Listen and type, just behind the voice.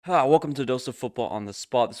Welcome to Dose of Football on the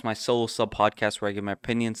Spot. This is my solo sub podcast where I give my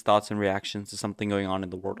opinions, thoughts, and reactions to something going on in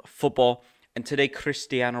the world of football. And today,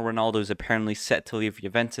 Cristiano Ronaldo is apparently set to leave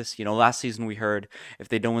Juventus. Last season we heard if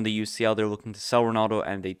they don't win the UCL, they're looking to sell Ronaldo,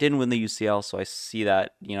 and they didn't win the UCL. So I see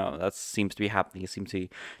that, that seems to be happening. He seems to be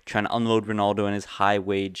trying to unload Ronaldo and his high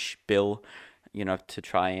wage bill, to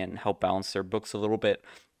try and help balance their books a little bit.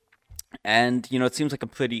 And it seems like a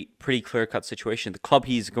pretty clear cut situation. The club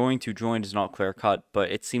he's going to join is not clear cut,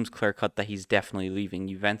 but it seems clear cut that he's definitely leaving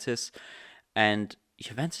Juventus. And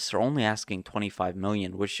Juventus are only asking 25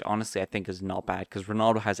 million, which honestly I think is not bad because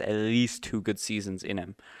Ronaldo has at least two good seasons in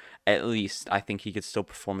him. At least I think he could still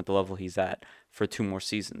perform at the level he's at for two more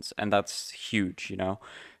seasons, and that's huge.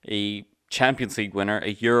 A Champions League winner,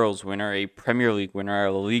 a Euros winner, a Premier League winner,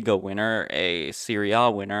 a La Liga winner, a Serie A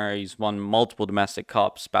winner. He's won multiple domestic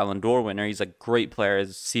cups, Ballon d'Or winner. He's a great player.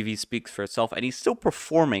 His CV speaks for itself, and he's still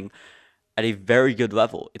performing at a very good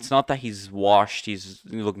level. It's not that he's washed, he's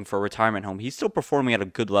looking for a retirement home. He's still performing at a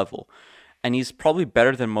good level, and he's probably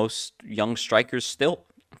better than most young strikers still.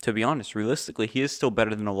 To be honest, realistically, he is still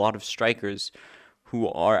better than a lot of strikers who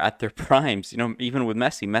are at their primes. Even with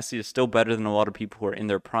Messi is still better than a lot of people who are in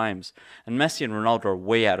their primes. And Messi and Ronaldo are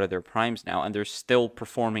way out of their primes now, and they're still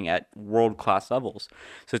performing at world-class levels.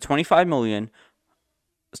 So 25 million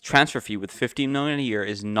transfer fee with 15 million a year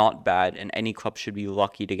is not bad, and any club should be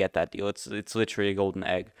lucky to get that deal. It's literally a golden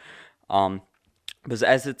egg. Because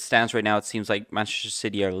as it stands right now, it seems like Manchester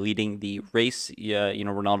City are leading the race. Yeah,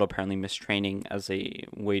 Ronaldo apparently missed training as a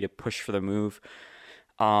way to push for the move.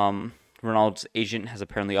 Ronaldo's agent has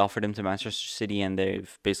apparently offered him to Manchester City, and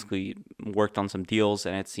they've basically worked on some deals,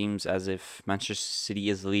 and it seems as if Manchester City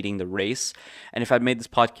is leading the race. And if I'd made this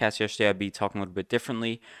podcast yesterday, I'd be talking a little bit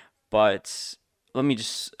differently. But let me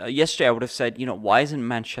just, yesterday I would have said, why isn't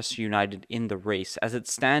Manchester United in the race? As it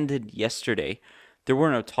standed yesterday, there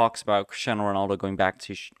were no talks about Cristiano Ronaldo going back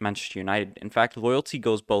to Manchester United. In fact, loyalty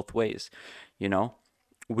goes both ways.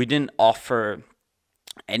 We didn't offer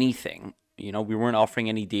anything. We weren't offering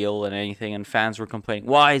any deal and anything, and fans were complaining,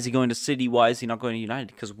 why is he going to City? Why is he not going to United?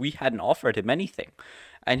 Because we hadn't offered him anything.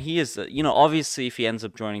 And he is, obviously, if he ends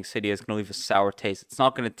up joining City, it's going to leave a sour taste. It's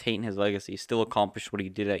not going to taint his legacy. He still accomplished what he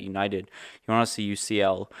did at United. He won us the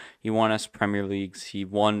UCL. He won us Premier Leagues. He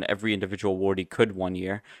won every individual award he could one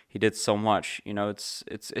year. He did so much. It's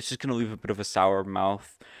just going to leave a bit of a sour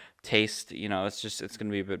mouth taste. It's going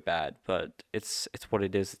to be a bit bad, but it's what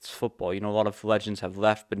it is. It's football. A lot of legends have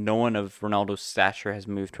left, but no one of Ronaldo's stature has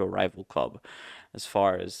moved to a rival club, as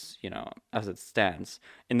far as as it stands,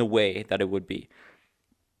 in the way that it would be.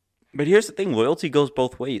 But here's the thing: loyalty goes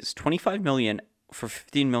both ways. 25 million for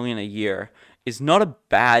 15 million a year is not a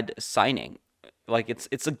bad signing. Like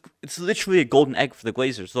it's literally a golden egg for the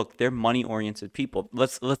Glazers. Look, they're money oriented people.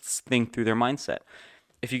 Let's think through their mindset.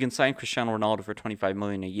 If you can sign Cristiano Ronaldo for 25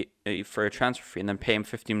 million a year for a transfer fee and then pay him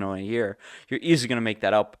 50 million a year, you're easily going to make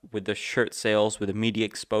that up with the shirt sales, with the media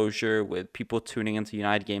exposure, with people tuning into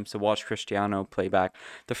United games to watch Cristiano play back.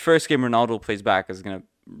 The first game Ronaldo plays back is going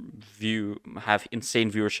to have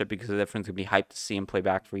insane viewership because everyone's going to be hyped to see him play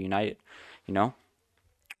back for United, you know?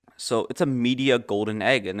 So it's a media golden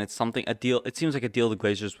egg, and it's a deal. It seems like a deal the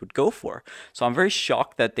Glazers would go for. So I'm very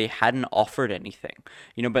shocked that they hadn't offered anything.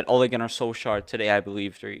 But Ole Gunnar Solskjaer today, I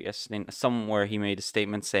believe, or yesterday, somewhere he made a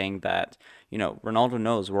statement saying that Ronaldo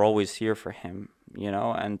knows we're always here for him.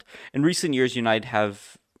 And in recent years, United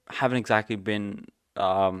haven't exactly been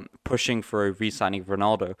pushing for a re-signing of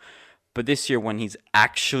Ronaldo. But this year, when he's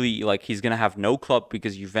actually he's gonna have no club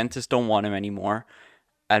because Juventus don't want him anymore,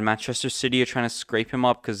 and Manchester City are trying to scrape him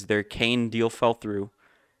up because their Kane deal fell through.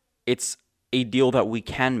 It's a deal that we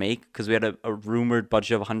can make because we had a rumored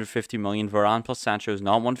budget of 150 million. Varane plus Sancho is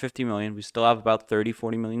not 150 million. We still have about 30,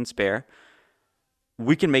 40 million spare.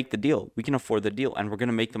 We can make the deal. We can afford the deal, and we're going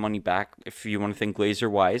to make the money back, if you want to think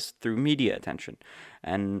Glazer-wise, through media attention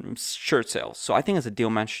and shirt sales. So I think it's a deal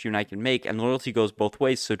Manchester United can make, and loyalty goes both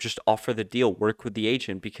ways. So just offer the deal, work with the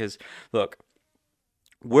agent, because, look,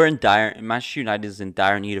 Manchester United is in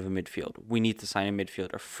dire need of a midfield. We need to sign a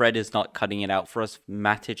midfielder. Fred is not cutting it out for us.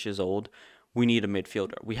 Matic is old. We need a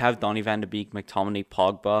midfielder. We have Donny van de Beek, McTominay,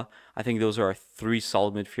 Pogba. I think those are our three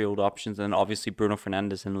solid midfield options. And obviously Bruno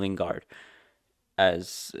Fernandes and Lingard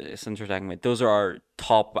as center attacking mid. Those are our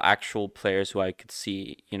top actual players who I could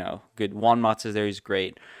see, good. Juan Mata is there. He's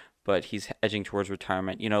great, but he's edging towards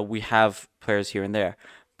retirement. We have players here and there.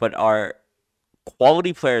 But our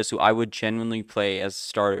quality players who I would genuinely play as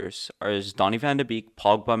starters are Donny van de Beek,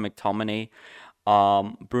 Pogba, McTominay,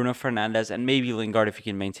 Bruno Fernandes, and maybe Lingard if he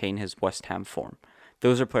can maintain his West Ham form.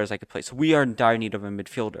 Those are players I could play. So we are in dire need of a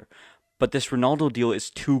midfielder. But this Ronaldo deal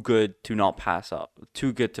is too good to not pass up.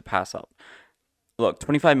 Too good to pass up. Look,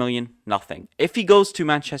 25 million, nothing. If he goes to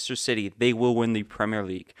Manchester City, they will win the Premier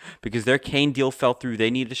League because their Kane deal fell through.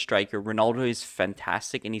 They need a striker. Ronaldo is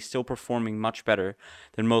fantastic and he's still performing much better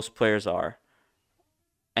than most players are.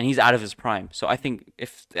 And he's out of his prime. So I think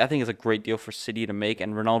it's a great deal for City to make,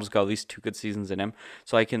 and Ronaldo's got at least 2 good seasons in him.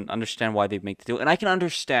 So I can understand why they make the deal. And I can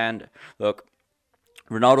understand, look,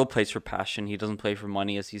 Ronaldo plays for passion. He doesn't play for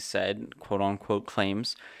money, as he said, quote unquote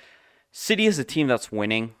claims. City is a team that's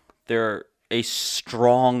winning. They're a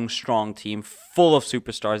strong, strong team full of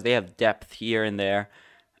superstars. They have depth here and there.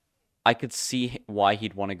 I could see why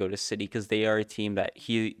he'd want to go to City because they are a team that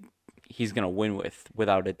he's going to win with,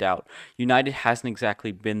 without a doubt. United hasn't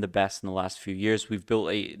exactly been the best in the last few years.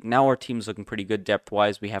 Now our team's looking pretty good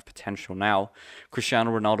depth-wise. We have potential now.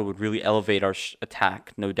 Cristiano Ronaldo would really elevate our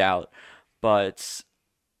attack, no doubt. But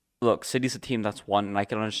look, City's a team that's won, and I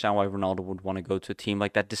can understand why Ronaldo would want to go to a team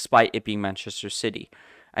like that, despite it being Manchester City.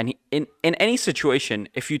 And in any situation,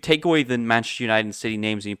 if you take away the Manchester United and City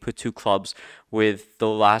names and you put 2 clubs with the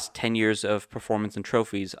last 10 years of performance and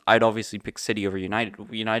trophies, I'd obviously pick City over United.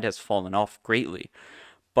 United has fallen off greatly.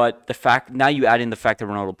 But now you add in the fact that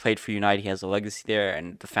Ronaldo played for United, he has a legacy there,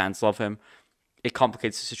 and the fans love him. It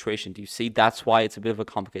complicates the situation. Do you see? That's why it's a bit of a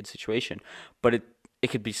complicated situation. But it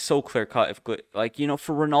could be so clear cut if, for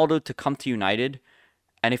Ronaldo to come to United.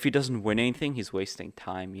 And if he doesn't win anything, he's wasting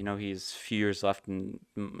time. He has a few years left, and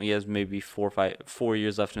he has maybe 4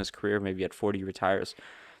 years left in his career. Maybe at 40 he retires.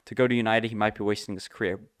 To go to United, he might be wasting his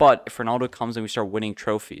career. But if Ronaldo comes and we start winning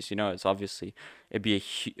trophies, it's obviously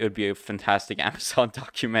it'd be a fantastic Amazon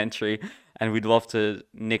documentary, and we'd love to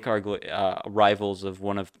nick our rivals of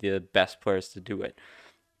one of the best players to do it.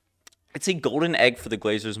 It's a golden egg for the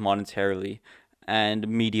Glazers monetarily and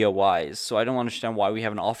media-wise, so I don't understand why we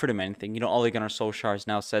haven't offered him anything. Ole Gunnar Solskjaer has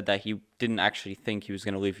now said that he didn't actually think he was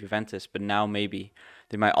going to leave Juventus, but now maybe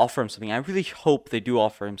they might offer him something. I really hope they do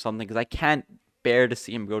offer him something because I can't bear to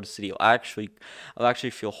see him go to City. I'll actually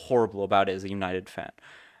feel horrible about it as a United fan.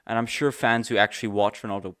 And I'm sure fans who actually watch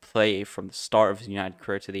Ronaldo play from the start of his United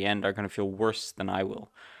career to the end are going to feel worse than I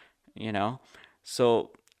will,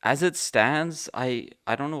 So as it stands, I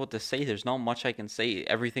don't know what to say. There's not much I can say.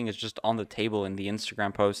 Everything is just on the table in the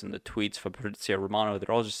Instagram posts and the tweets for Fabrizio Romano.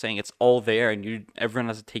 They're all just saying it's all there, and everyone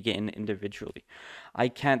has to take it in individually. I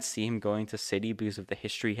can't see him going to City because of the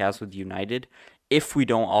history he has with United. If we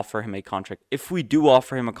don't offer him a contract, if we do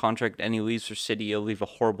offer him a contract and he leaves for City, it'll leave a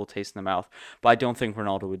horrible taste in the mouth. But I don't think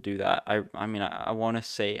Ronaldo would do that. I want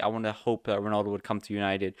to hope that Ronaldo would come to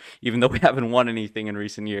United, even though we haven't won anything in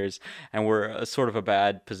recent years and we're sort of a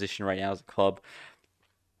bad position right now as a club.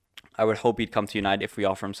 I would hope he'd come to United if we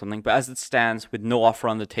offer him something. But as it stands, with no offer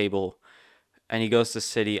on the table, and he goes to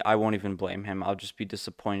City, I won't even blame him. I'll just be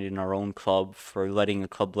disappointed in our own club for letting a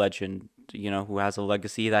club legend, who has a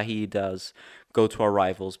legacy that he does, go to our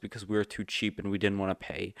rivals because we were too cheap and we didn't want to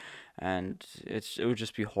pay. And it would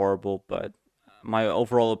just be horrible. But my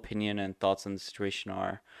overall opinion and thoughts on the situation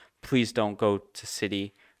are, please don't go to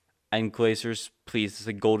City. And Glazers, please, it's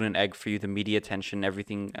a golden egg for you, the media attention,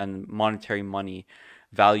 everything, and monetary money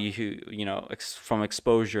value, from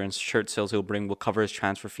exposure and shirt sales he'll bring will cover his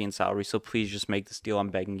transfer fee and salary. So please just make this deal. I'm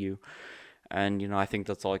begging you. And, I think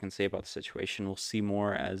that's all I can say about the situation. We'll see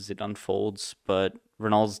more as it unfolds. But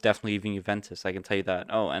Ronaldo's definitely leaving Juventus. I can tell you that.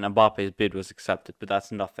 Oh, and Mbappe's bid was accepted, but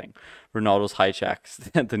that's nothing. Ronaldo's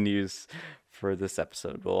hijacks the news for this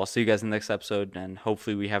episode. Well, I'll see you guys in the next episode, and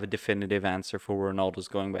hopefully we have a definitive answer for where Ronaldo's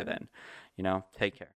going by then. Take care.